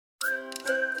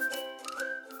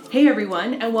Hey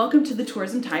everyone, and welcome to the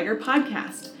Tourism Tiger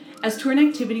podcast. As tour and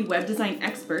activity web design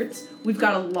experts, we've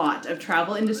got a lot of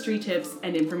travel industry tips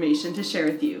and information to share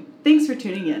with you. Thanks for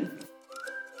tuning in.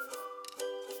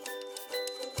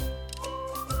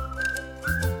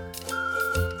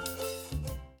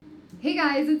 Hey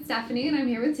guys, it's Stephanie and I'm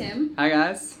here with Tim. Hi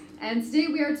guys. And today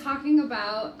we are talking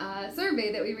about a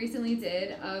survey that we recently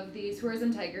did of the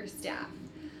Tourism Tiger staff.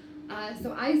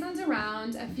 So I sent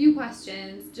around a few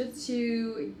questions just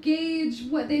to gauge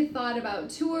what they thought about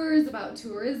tours, about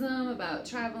tourism, about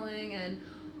traveling, and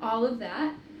all of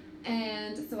that.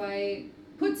 And so I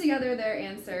put together their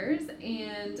answers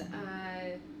and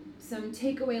some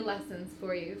takeaway lessons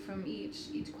for you from each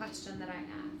question that I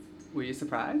asked. Were you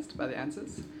surprised by the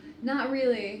answers? Not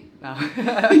really. No.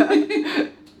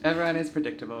 Everyone is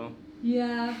predictable.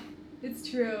 Yeah, it's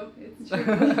true. It's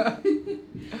true.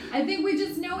 I think we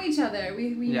just know each other.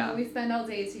 We spend all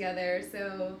day together,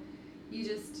 so you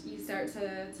start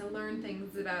to learn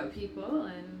things about people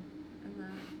and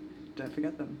don't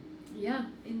forget them. Yeah,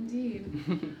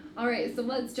 indeed. All right, so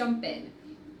let's jump in.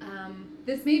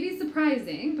 This may be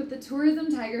surprising, but the Tourism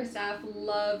Tiger staff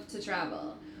love to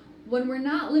travel. When we're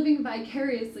not living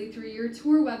vicariously through your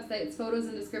tour website's photos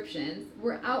and descriptions,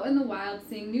 we're out in the wild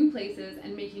seeing new places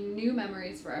and making new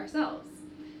memories for ourselves.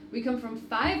 We come from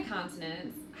 5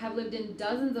 continents, have lived in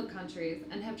dozens of countries,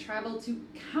 and have traveled to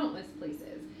countless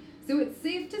places. So it's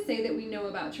safe to say that we know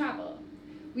about travel.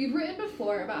 We've written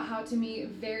before about how to meet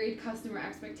varied customer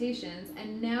expectations,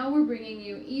 and now we're bringing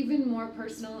you even more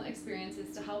personal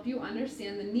experiences to help you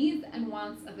understand the needs and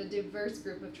wants of a diverse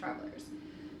group of travelers.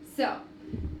 So,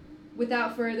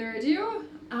 without further ado,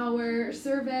 our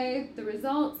survey, the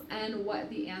results, and what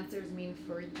the answers mean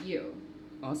for you.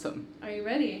 Awesome. Are you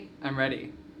ready? I'm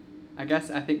ready. I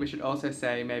think we should also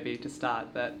say maybe to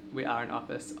start that we are an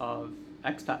office of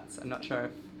expats. I'm not sure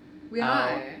if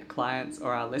our clients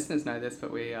or our listeners know this,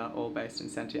 but we are all based in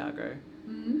Santiago.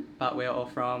 Mm-hmm. But we are all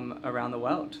from around the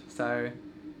world. So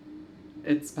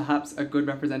it's perhaps a good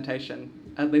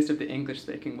representation, at least of the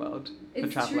English-speaking world, for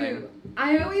traveling. It's true.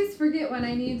 I always forget when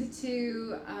I need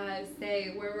to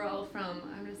say where we're all from.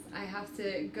 I have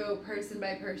to go person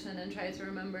by person and try to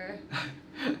remember.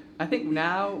 I think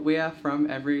now we are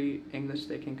from every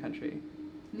English-speaking country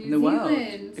in the Zealand.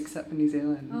 world, except for New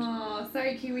Zealand. Oh,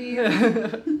 sorry,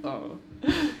 Kiwis. Oh.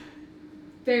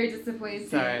 Very disappointing.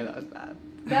 Sorry, that was bad.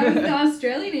 That was the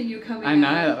Australian in you coming out. I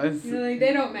know, that was... You're like,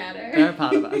 they don't matter. They're a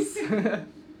part of us.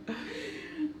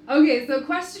 Okay, so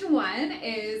question 1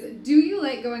 is, do you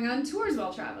like going on tours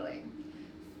while traveling?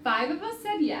 5 of us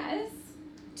said yes,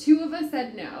 2 of us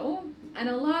said no, and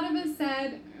a lot of us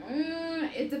said,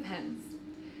 it depends.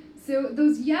 So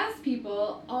those yes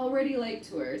people already like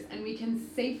tours, and we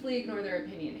can safely ignore their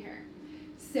opinion here.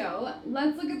 So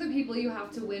let's look at the people you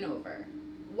have to win over.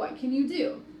 What can you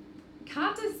do?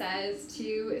 Kata says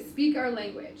to speak our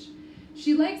language.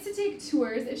 She likes to take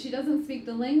tours if she doesn't speak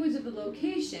the language of the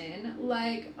location,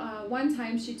 like one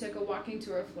time she took a walking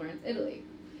tour of Florence, Italy.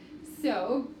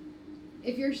 So,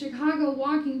 if your Chicago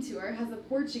walking tour has a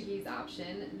Portuguese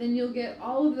option, then you'll get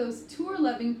all of those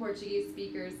tour-loving Portuguese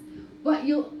speakers, but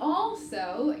you'll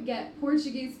also get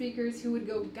Portuguese speakers who would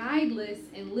go guideless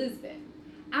in Lisbon.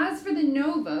 As for the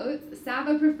no votes,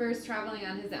 Saba prefers traveling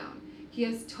on his own. He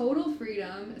has total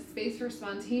freedom, space for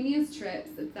spontaneous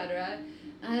trips, etc.,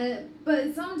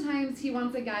 but sometimes he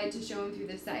wants a guide to show him through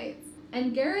the sites.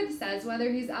 And Gareth says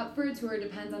whether he's up for a tour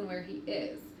depends on where he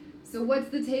is. So what's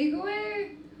the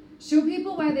takeaway? Show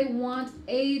people why they want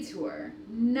a tour,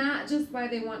 not just why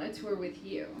they want a tour with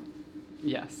you.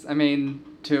 Yes, I mean,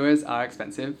 tours are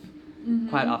expensive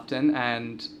quite often,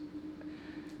 and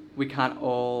we can't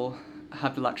all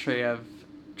have the luxury of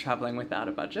traveling without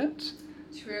a budget.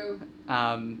 True.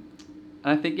 And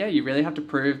I think, you really have to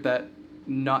prove that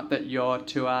not that your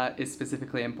tour is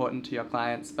specifically important to your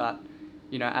clients, but,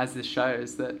 as this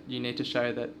shows, that you need to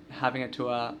show that having a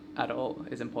tour at all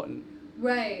is important.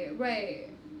 Right.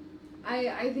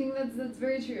 I think that's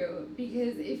very true,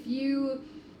 because if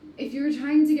you're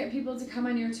trying to get people to come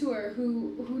on your tour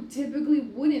who typically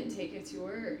wouldn't take a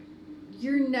tour,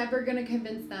 you're never going to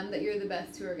convince them that you're the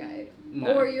best tour guide.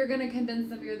 No. Or you're going to convince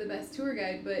them you're the best tour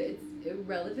guide, but it's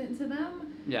irrelevant to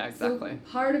them. Yeah, exactly.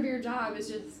 So part of your job is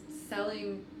just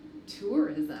selling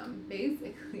tourism,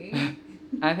 basically.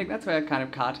 I think that's where kind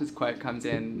of Carter's quote comes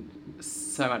in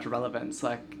so much relevance.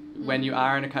 Like, when you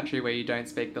are in a country where you don't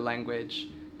speak the language,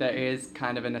 there is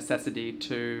kind of a necessity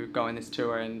to go on this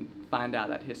tour and find out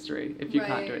that history if you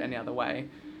can't do it any other way.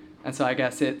 And so I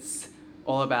guess it's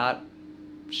all about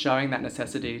showing that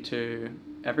necessity to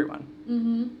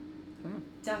everyone.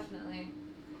 Definitely.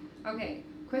 Okay,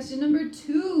 Question number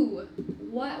 2.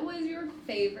 What was your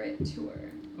favorite tour?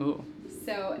 Ooh.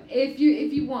 So if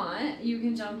you want, you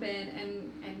can jump in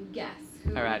and guess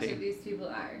who Alrighty. each of these people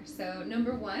are. So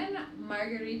number 1,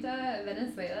 Margarita,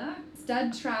 Venezuela.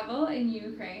 Stud Travel in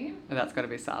Ukraine. And that's got to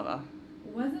be Sava.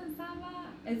 Wasn't Sava?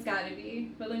 It's gotta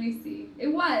be, but let me see. It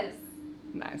was.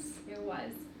 Nice. It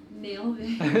was. Nailed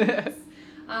it.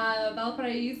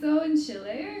 Valparaiso in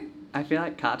Chile. I feel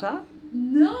like Qatar?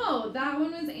 No, that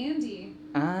one was Andy.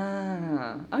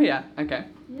 Ah. Oh, yeah. Okay.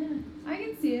 Yeah, I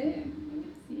can see it.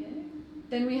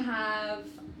 Then we have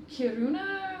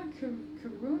Kiruna,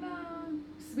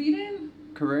 Sweden.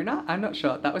 Karuna? I'm not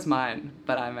sure. That was mine,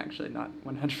 but I'm actually not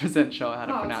 100% sure how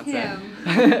to pronounce Tim.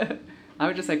 it. I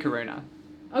would just say Karuna.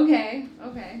 Okay,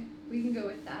 we can go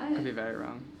with that. Could be very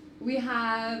wrong. We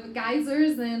have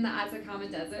geysers in the Atacama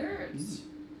Desert,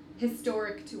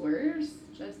 historic tours,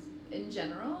 just in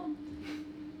general,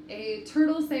 a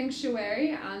turtle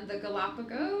sanctuary on the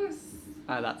Galapagos.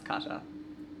 Oh, that's Qatar.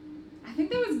 I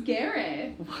think that was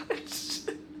Gareth. What?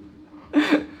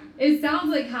 It sounds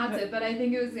like Hatip, but I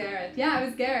think it was Gareth. Yeah, it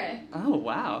was Gareth. Oh,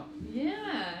 wow.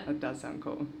 Yeah. That does sound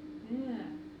cool. Yeah.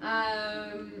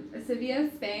 Sevilla,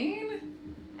 Spain,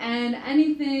 and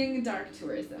anything dark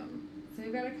tourism. So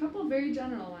we've got a couple very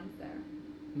general ones there.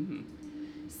 Mm.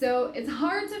 So it's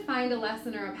hard to find a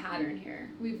lesson or a pattern here.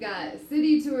 We've got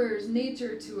city tours,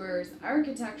 nature tours,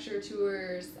 architecture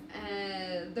tours,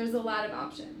 and there's a lot of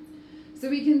options. So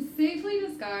we can safely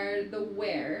discard the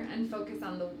where and focus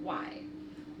on the why.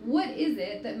 What is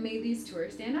it that made these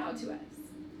tours stand out to us?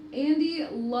 Andy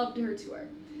loved her tour.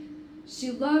 She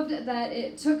loved that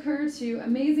it took her to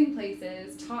amazing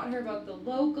places, taught her about the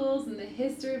locals and the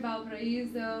history of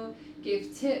Valparaiso,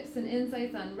 gave tips and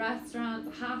insights on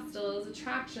restaurants, hostels,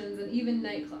 attractions, and even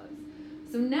nightclubs.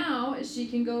 So now she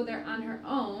can go there on her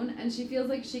own, and she feels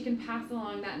like she can pass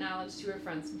along that knowledge to her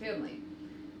friends and family.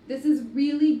 This is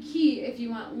really key if you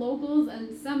want locals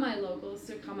and semi-locals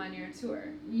to come on your tour.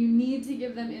 You need to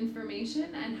give them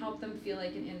information and help them feel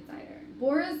like an insider.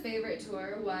 Bora's favorite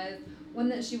tour was one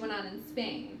that she went on in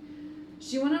Spain.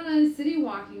 She went on a city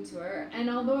walking tour, and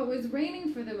although it was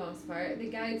raining for the most part, the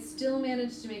guide still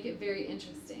managed to make it very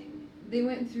interesting. They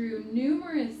went through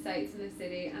numerous sites in the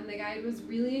city, and the guide was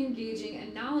really engaging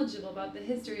and knowledgeable about the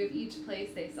history of each place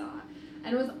they saw.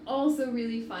 And it was also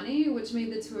really funny, which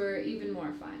made the tour even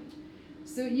more fun.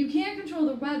 So you can't control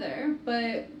the weather,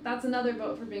 but that's another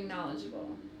vote for being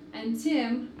knowledgeable. And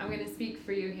Tim, I'm going to speak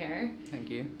for you here.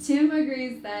 Thank you. Tim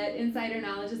agrees that insider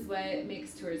knowledge is what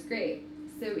makes tours great.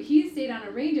 So he stayed on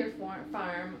a reindeer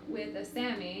farm with a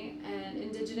Sami, an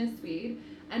indigenous Swede,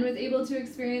 and was able to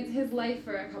experience his life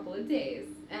for a couple of days.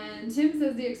 And Tim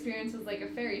says the experience was like a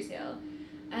fairy tale.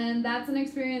 And that's an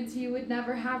experience he would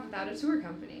never have without a tour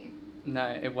company.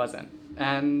 No, it wasn't.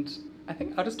 And I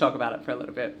think I'll just talk about it for a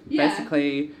little bit. Yeah.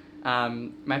 Basically,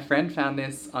 my friend found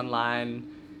this online,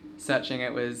 searching.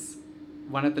 It was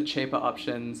one of the cheaper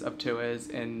options of tours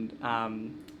in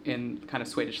kind of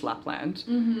Swedish Lapland.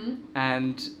 Mm-hmm.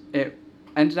 And it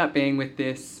ended up being with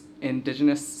this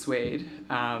indigenous Swede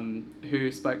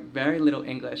who spoke very little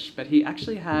English, but he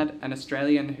actually had an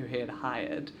Australian who he had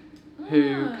hired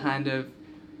who kind of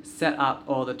set up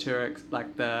all the tour,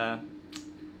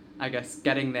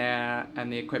 getting there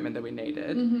and the equipment that we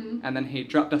needed. Mm-hmm. And then he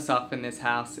dropped us off in this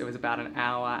house. It was about an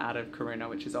hour out of Kiruna,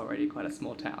 which is already quite a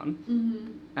small town.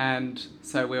 Mm-hmm. And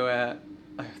so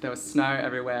there was snow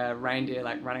everywhere, reindeer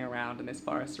running around in this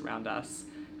forest around us.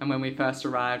 And when we first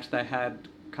arrived, they had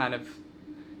kind of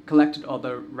collected all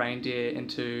the reindeer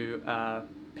into a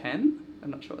pen.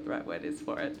 I'm not sure what the right word is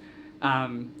for it. That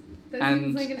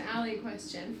seems like an alley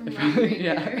question from my reindeer.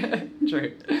 Yeah,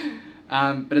 true.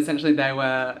 But essentially they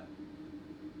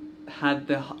had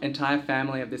the entire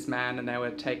family of this man, and they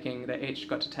each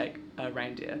got to take a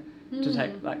reindeer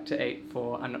to eat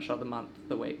for, I'm not sure, the month,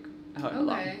 the week, however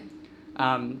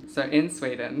long. So in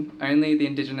Sweden, only the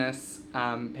indigenous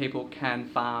people can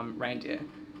farm reindeer.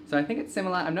 So I think it's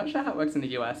similar. I'm not sure how it works in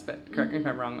the US, but correct me if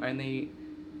I'm wrong, only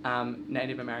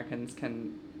Native Americans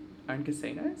can own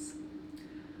casinos.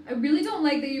 I really don't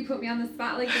like that you put me on the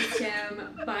spot like this,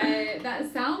 Tim, but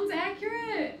that sounds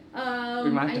accurate.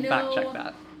 We might have to fact check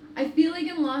that. I feel like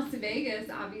in Las Vegas,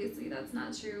 obviously that's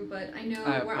not true, but I know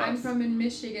where I'm from in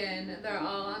Michigan, they're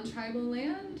all on tribal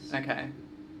land. Okay.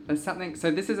 There's something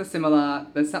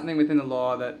within the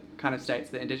law that kind of states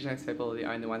that indigenous people are the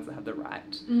only ones that have the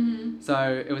right. Mm-hmm.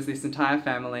 So it was this entire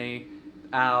family.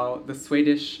 The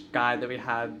Swedish guide that we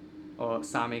had, or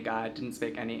Sami guide, didn't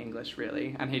speak any English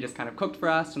really, and he just kind of cooked for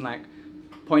us and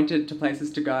pointed to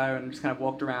places to go and just kind of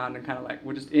walked around and kind of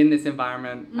we're just in this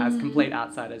environment as complete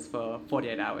outsiders for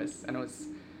 48 hours, and it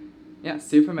Yeah,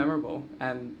 super memorable,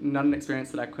 and not an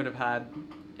experience that I could have had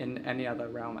in any other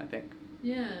realm, I think.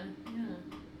 Yeah.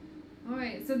 All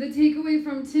right, so the takeaway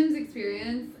from Tim's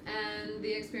experience and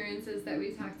the experiences that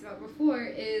we talked about before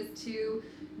is to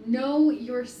know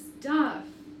your stuff.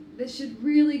 This should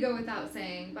really go without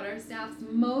saying, but our staff's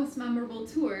most memorable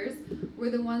tours were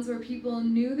the ones where people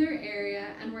knew their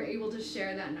area and were able to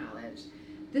share that knowledge.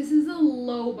 This is a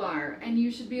low bar, and you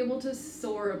should be able to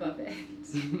soar above it.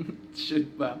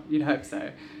 Well, you'd hope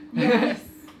so. Yes.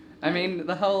 I mean,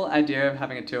 the whole idea of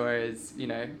having a tour is,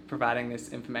 providing this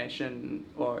information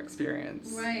or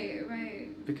experience.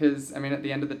 Right. Because, I mean, at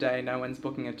the end of the day, no one's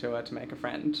booking a tour to make a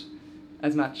friend,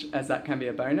 as much as that can be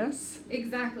a bonus.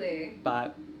 Exactly.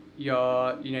 But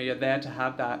you're there to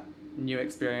have that new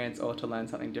experience or to learn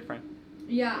something different.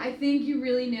 Yeah, I think you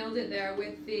really nailed it there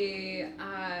with the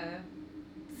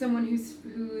someone who's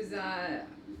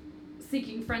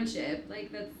seeking friendship.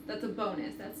 Like that's a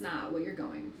bonus. That's not what you're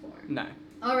going for. No.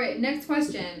 All right, next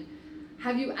question.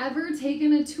 Have you ever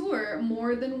taken a tour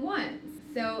more than once?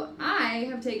 So I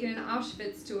have taken an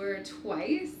Auschwitz tour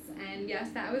twice, and yes,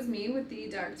 that was me with the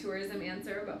dark tourism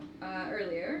answer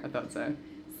earlier. I thought so.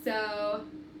 So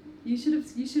you should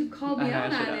have called me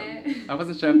out on it. I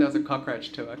wasn't sure if there was a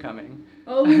cockroach tour coming.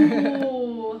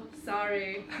 Oh,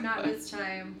 sorry, not this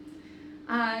time.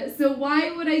 So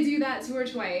why would I do that tour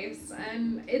twice?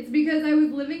 And it's because I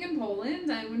was living in Poland,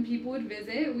 and when people would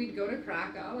visit, we'd go to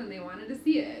Krakow, and they wanted to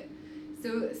see it.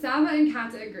 So Sava and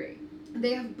Kata agree.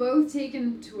 They have both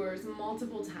taken tours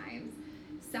multiple times.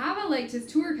 Sava liked his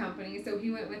tour company, so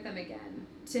he went with them again.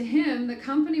 To him, the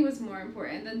company was more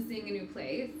important than seeing a new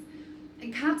place.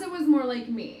 And Kata was more like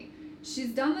me. She's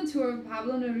done the tour of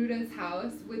Pablo Neruda's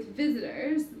house with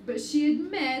visitors, but she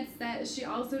admits that she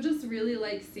also just really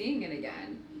likes seeing it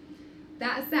again.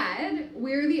 That said,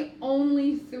 we're the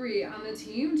only 3 on the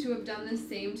team to have done the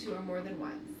same tour more than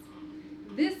once.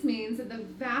 This means that the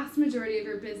vast majority of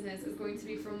your business is going to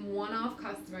be from one-off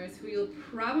customers who you'll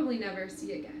probably never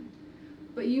see again.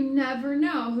 But you never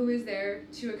know who is there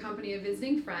to accompany a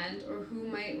visiting friend or who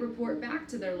might report back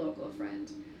to their local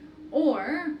friend.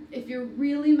 Or, if you're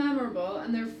really memorable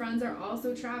and their friends are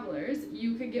also travelers,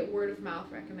 you could get word-of-mouth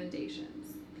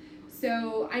recommendations.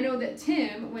 So, I know that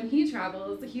Tim, when he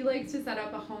travels, he likes to set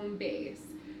up a home base.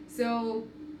 So,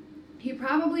 he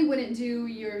probably wouldn't do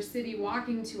your city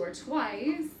walking tour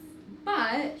twice,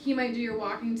 but he might do your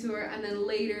walking tour and then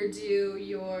later do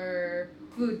your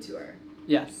food tour.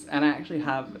 Yes, and I actually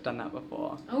have done that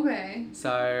before. Okay.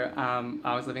 So,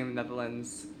 I was living in the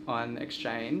Netherlands on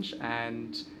exchange,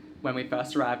 and when we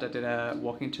first arrived, I did a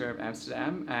walking tour of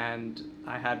Amsterdam, and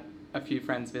I had a few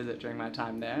friends visit during my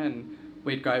time there, and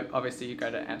we'd go, obviously you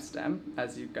go to Amsterdam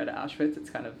as you go to Auschwitz.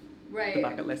 It's kind of the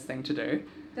bucket list thing to do.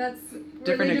 That's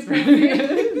different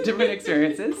really different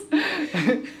experiences.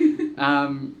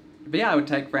 But yeah, I would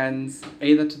take friends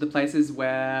either to the places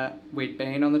where we'd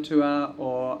been on the tour,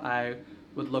 or I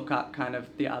would look up kind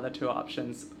of the other tour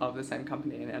options of the same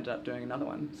company and ended up doing another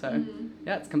one. So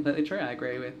yeah, it's completely true. I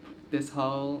agree with this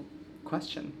whole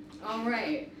question. All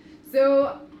right.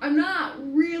 So I'm not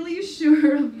really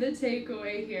sure of the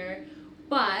takeaway here,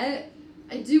 but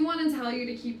I do want to tell you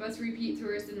to keep us repeat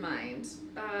tourists in mind.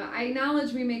 I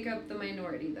acknowledge we make up the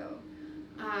minority, though.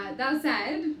 That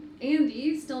said,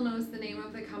 Andy still knows the name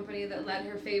of the company that led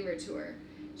her favorite tour.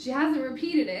 She hasn't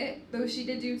repeated it, though she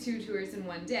did do 2 tours in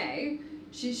one day.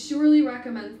 She surely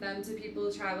recommends them to people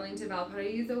traveling to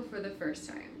Valparaiso for the first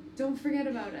time. Don't forget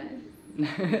about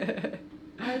it.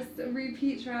 As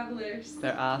repeat travelers.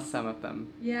 There are some of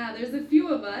them. Yeah, there's a few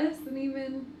of us, and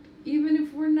even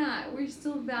if we're not, we're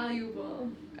still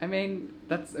valuable. I mean,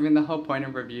 the whole point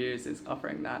of reviews is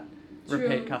offering that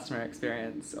repeat customer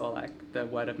experience, or like the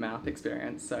word of mouth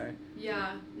experience. So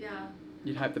yeah.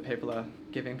 You'd hope that people are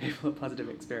giving people a positive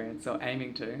experience, or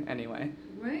aiming to anyway.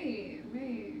 Right.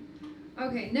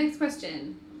 Okay, next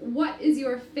question. What is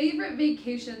your favorite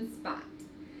vacation spot?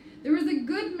 There was a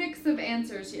good mix of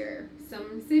answers here.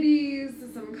 Some cities,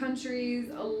 some countries,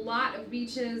 a lot of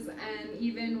beaches, and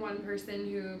even one person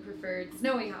who preferred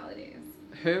snowy holidays.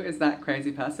 Who is that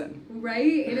crazy person? Right?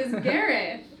 It is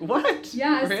Gareth. What?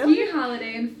 Yeah, a really? ski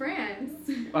holiday in France.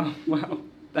 Oh, wow.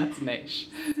 That's niche.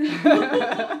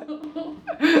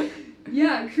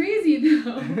 Yeah, crazy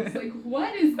though. It's like,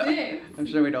 what is this? I'm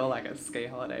sure we'd all like a ski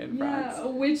holiday in France. Yeah,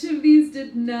 which of these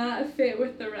did not fit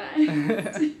with the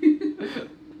rest?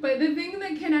 But the thing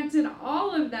that connected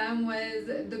all of them was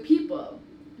the people.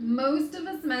 Most of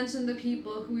us mentioned the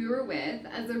people who we were with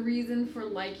as a reason for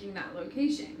liking that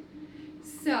location.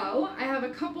 So, I have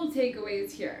a couple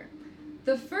takeaways here.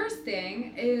 The first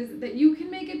thing is that you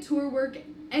can make a tour work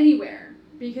anywhere,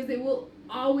 because it will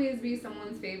always be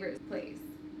someone's favorite place.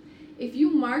 If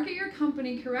you market your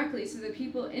company correctly to the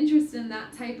people interested in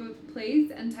that type of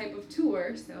place and type of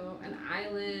tour, so an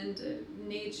island,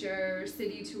 nature,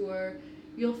 city tour,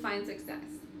 you'll find success.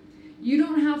 You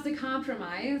don't have to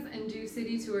compromise and do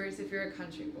city tours if you're a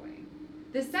country boy.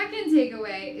 The second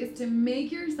takeaway is to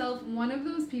make yourself one of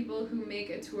those people who make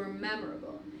a tour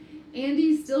memorable.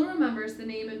 Andy still remembers the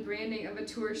name and branding of a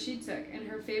tour she took in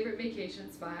her favorite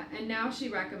vacation spot, and now she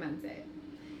recommends it.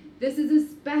 This is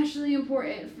especially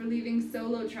important for leaving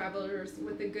solo travelers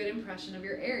with a good impression of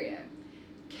your area.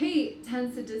 Kate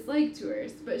tends to dislike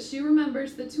tours, but she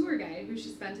remembers the tour guide who she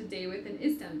spent a day with in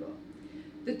Istanbul.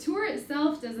 The tour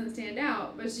itself doesn't stand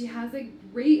out, but she has a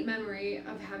great memory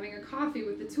of having a coffee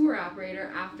with the tour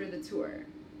operator after the tour.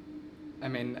 I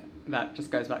mean, that just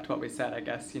goes back to what we said, I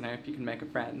guess, if you can make a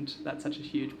friend, that's such a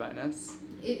huge bonus.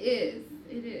 It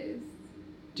is.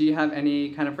 Do you have any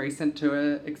kind of recent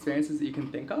tour experiences that you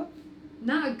can think of?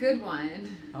 Not a good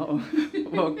one. Oh,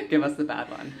 well, give us the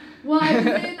bad one. Well,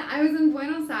 I was in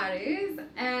Buenos Aires,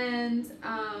 and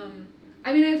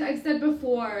I've said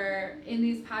before in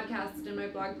these podcasts and in my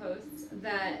blog posts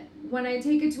that when I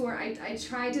take a tour, I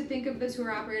try to think of the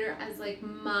tour operator as like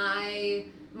my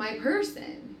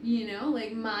person,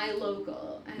 like my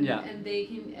local, and they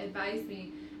can advise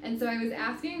me. And so I was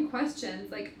asking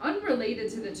questions like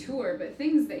unrelated to the tour, but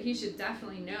things that he should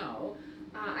definitely know.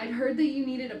 I'd heard that you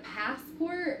needed a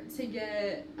passport to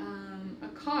get a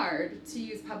card to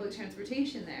use public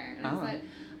transportation there. And I said,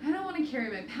 I don't want to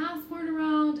carry my passport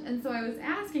around. And so I was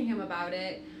asking him about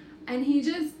it, and he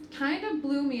just kind of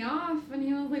blew me off. And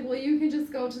he was like, well, you can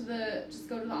just go to the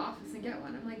office and get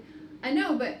one. I'm like, I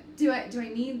know, but do I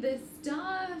need this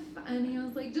stuff? And he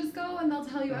was like, just go and they'll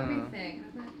tell you everything.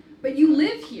 And I thought, but you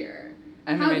live here.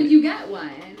 How did you get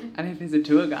one? And if he's a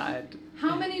tour guide.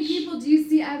 How many people do you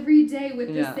see every day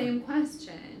with the same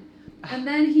question? And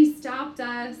then he stopped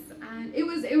us, and it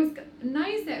was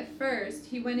nice at first.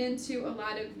 He went into a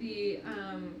lot of the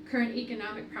current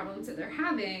economic problems that they're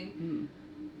having,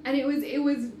 and it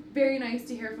was very nice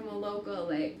to hear from a local,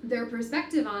 like their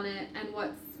perspective on it and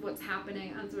what's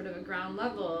happening on sort of a ground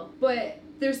level. But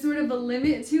there's sort of a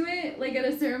limit to it. Like at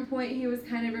a certain point, he was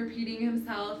kind of repeating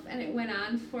himself, and it went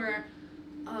on for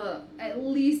at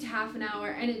least half an hour,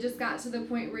 and it just got to the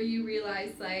point where you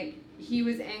realize like he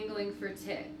was angling for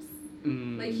tips.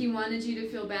 Like he wanted you to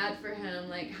feel bad for him,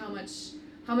 like how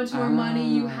much more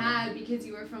money you had because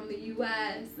you were from the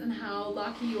U.S. and how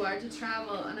lucky you are to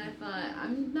travel. And I thought,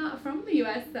 I'm not from the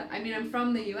U.S. I'm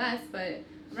from the U.S., but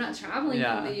I'm not traveling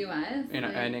from the U.S. You're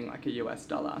not earning like a U.S.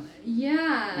 dollar.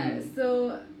 Yeah,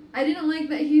 so I didn't like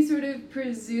that he sort of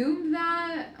presumed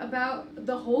that about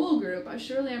the whole group.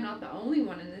 Surely I'm not the only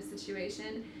one in this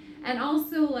situation. And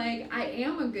also, like, I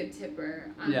am a good tipper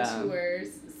on tours,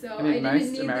 so I didn't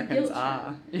most need Americans the guilt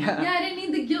are. trip. Yeah, I didn't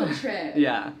need the guilt trip.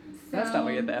 That's not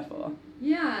what you're there for.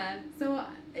 Yeah, so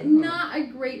not a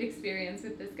great experience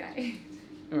with this guy.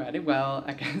 Alrighty, well,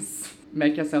 I guess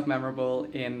make yourself memorable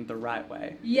in the right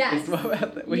way. Yes. Is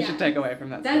what we should take away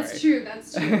from that story.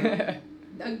 That's true.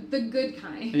 The good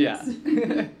kind. Yeah.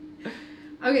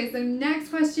 Okay, so next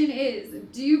question is,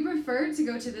 do you prefer to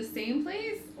go to the same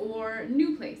place or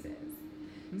new places?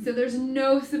 So there's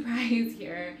no surprise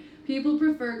here. People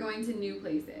prefer going to new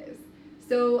places.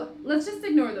 So let's just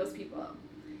ignore those people.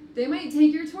 They might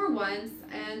take your tour once,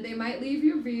 and they might leave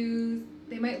you reviews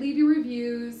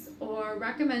or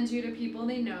recommend you to people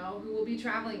they know who will be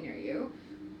traveling near you.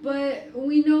 But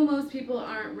we know most people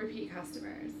aren't repeat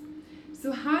customers.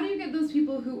 So how do you get those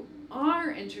people who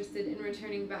are interested in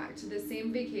returning back to the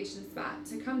same vacation spot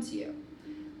to come to you?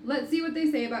 Let's see what they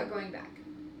say about going back.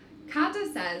 Kata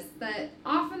says that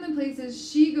often the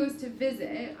places she goes to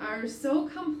visit are so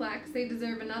complex they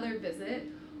deserve another visit,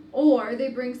 or they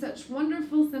bring such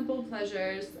wonderful, simple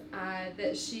pleasures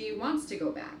that she wants to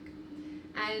go back.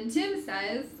 And Tim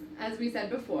says, as we said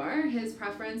before, his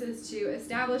preference is to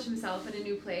establish himself in a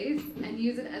new place and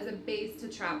use it as a base to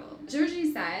travel.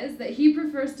 Georgie says that he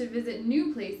prefers to visit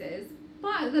new places,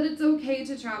 but that it's okay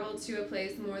to travel to a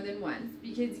place more than once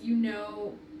because you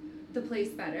know the place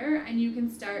better and you can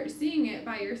start seeing it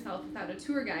by yourself without a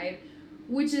tour guide,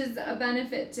 which is a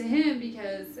benefit to him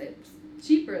because it's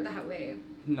cheaper that way.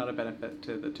 Not a benefit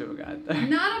to the tour guide, though.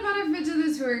 Not a benefit to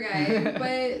the tour guide,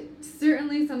 but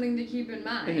certainly something to keep in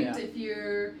mind. Yeah.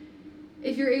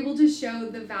 If you're able to show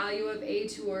the value of a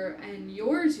tour and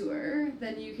your tour,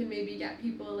 then you can maybe get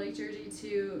people like Georgie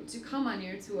to come on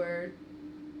your tour,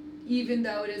 even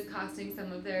though it is costing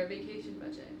some of their vacation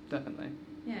budget. Definitely.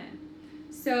 Yeah.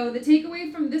 So the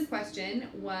takeaway from this question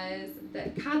was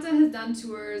that Kata has done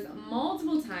tours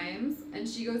multiple times, and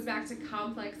she goes back to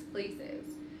complex places.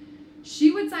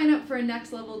 she would sign up for a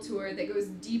next level tour that goes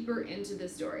deeper into the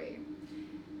story.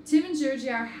 Tim and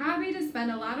Georgia are happy to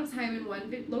spend a lot of time in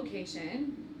one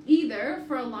location, either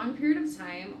for a long period of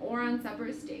time or on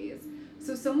separate stays,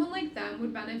 so someone like them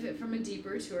would benefit from a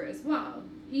deeper tour as well,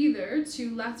 either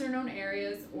to lesser known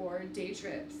areas or day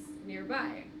trips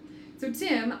nearby. So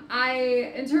Tim,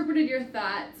 I interpreted your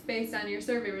thoughts based on your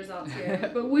survey results here,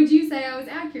 but would you say I was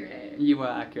accurate? You were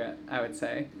accurate, I would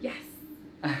say. Yes.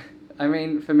 I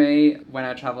mean, for me, when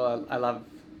I travel, I love,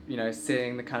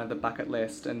 seeing the kind of the bucket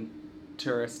list and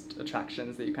tourist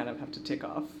attractions that you kind of have to tick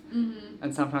off. Mm-hmm.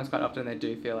 And sometimes, quite often, they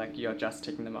do feel like you're just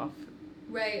ticking them off.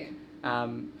 Right.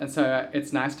 And so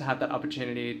it's nice to have that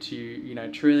opportunity to,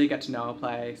 truly get to know a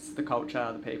place, the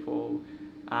culture, the people,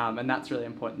 and that's really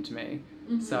important to me.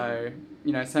 Mm-hmm. So,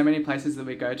 so many places that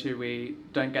we go to, we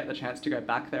don't get the chance to go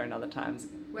back there in other times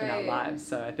in our lives.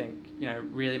 So I think,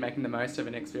 really making the most of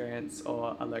an experience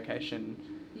or a location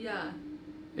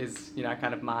is,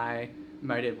 kind of my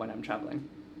motive when I'm traveling.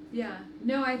 Yeah.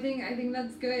 No, I think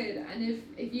that's good. And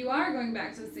if you are going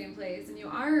back to the same place and you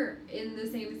are in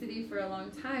the same city for a long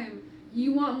time,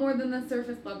 you want more than the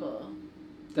surface level.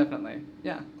 Definitely.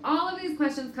 Yeah. All of these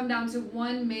questions come down to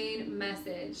one main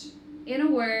message. In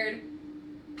a word,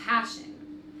 passion.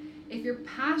 If you're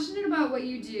passionate about what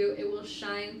you do, it will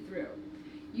shine through.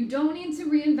 You don't need to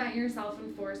reinvent yourself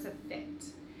and force a fit.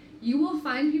 You will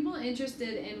find people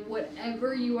interested in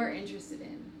whatever you are interested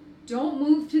in. Don't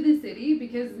move to the city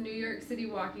because New York City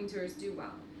walking tours do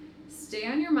well. Stay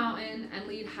on your mountain and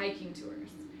lead hiking tours.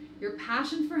 Your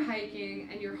passion for hiking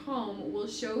and your home will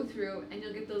show through, and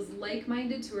you'll get those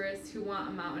like-minded tourists who want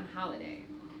a mountain holiday.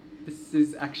 This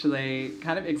is actually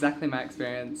kind of exactly my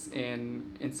experience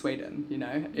in Sweden,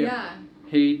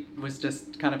 He was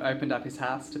just kind of opened up his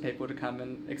house to people to come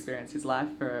and experience his life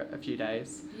for a few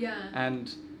days. Yeah.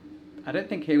 And I don't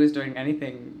think he was doing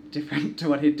anything different to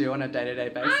what he'd do on a day-to-day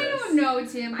basis. I don't know,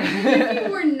 Tim. I think if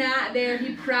you were not there,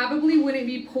 he probably wouldn't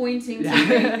be pointing to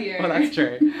reindeer. Well, that's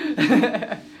true.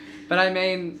 But I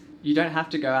mean, you don't have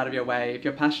to go out of your way. If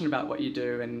you're passionate about what you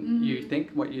do and you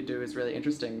think what you do is really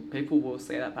interesting, people will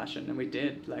see that passion. And we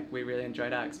did. We really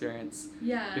enjoyed our experience.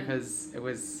 Yeah. Because it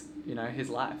was, his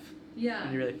life. Yeah.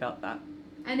 And you really felt that.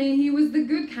 And he was the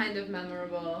good kind of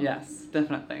memorable. Yes,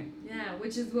 definitely. Yeah,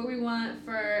 which is what we want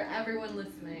for everyone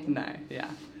listening. No,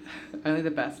 yeah. Only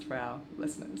the best for our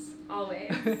listeners.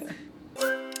 Always.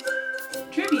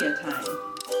 Trivia time.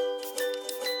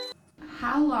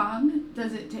 How long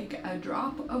does it take a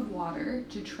drop of water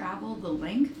to travel the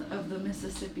length of the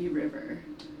Mississippi River?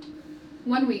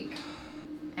 1 week.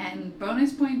 And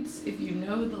bonus points if you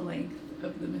know the length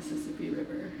of the Mississippi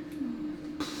River.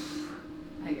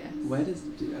 I guess. Where does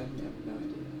it do? I have no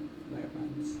idea where it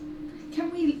runs.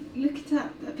 Can we look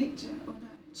at the picture or no?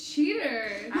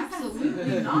 Cheaters!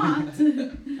 Absolutely not.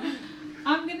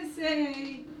 I'm gonna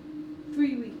say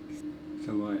 3 weeks.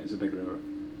 So what? It's a big river.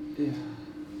 Yeah.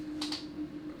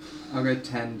 I'll go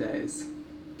 10 days.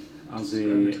 I'll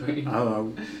say.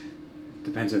 I'll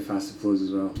depends how fast it flows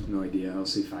as well. No idea. I'll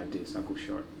say 5 days. I'll go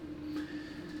short.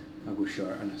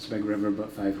 And it's a big river,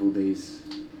 but 5 whole days.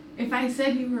 If I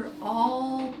said you were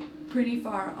all pretty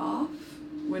far off,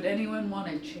 would anyone want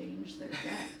to change their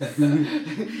guess?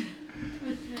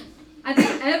 I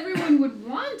think everyone would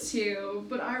want to,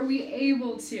 but are we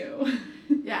able to?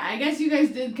 Yeah, I guess you guys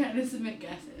did kind of submit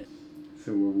guesses.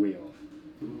 So we're way off.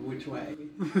 Which way?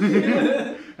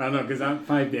 I don't know, because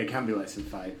 5 days can't be less than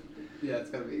 5. Yeah, it's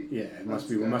gotta be. Yeah, it must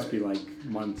be. It must be like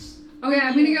months. Okay,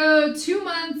 I'm gonna go 2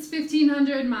 months,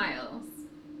 1,500 miles.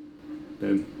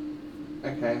 Boom.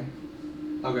 Okay.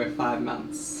 I'll go 5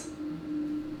 months.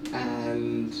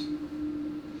 And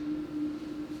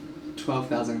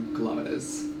 12,000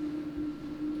 kilometers.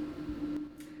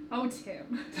 Oh,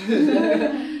 Tim.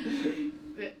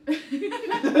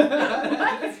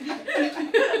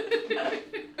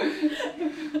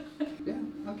 Yeah,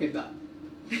 I'll keep that.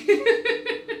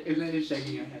 Even though you're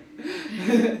shaking your head.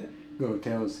 Go,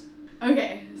 tell us.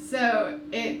 Okay, so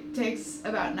it takes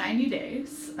about 90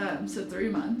 days, so 3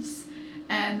 months,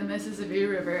 and the Mississippi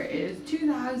River is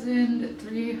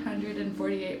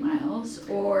 2,348 miles,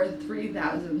 or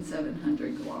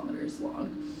 3,700 kilometers long.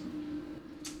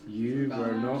 You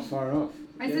were not far off.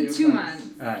 I said 2 months.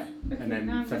 Aye, Okay, and then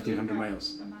now I'm looking 1,500 at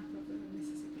miles. a map of the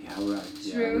Mississippi. Yeah, right.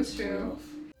 True, I was way true. off.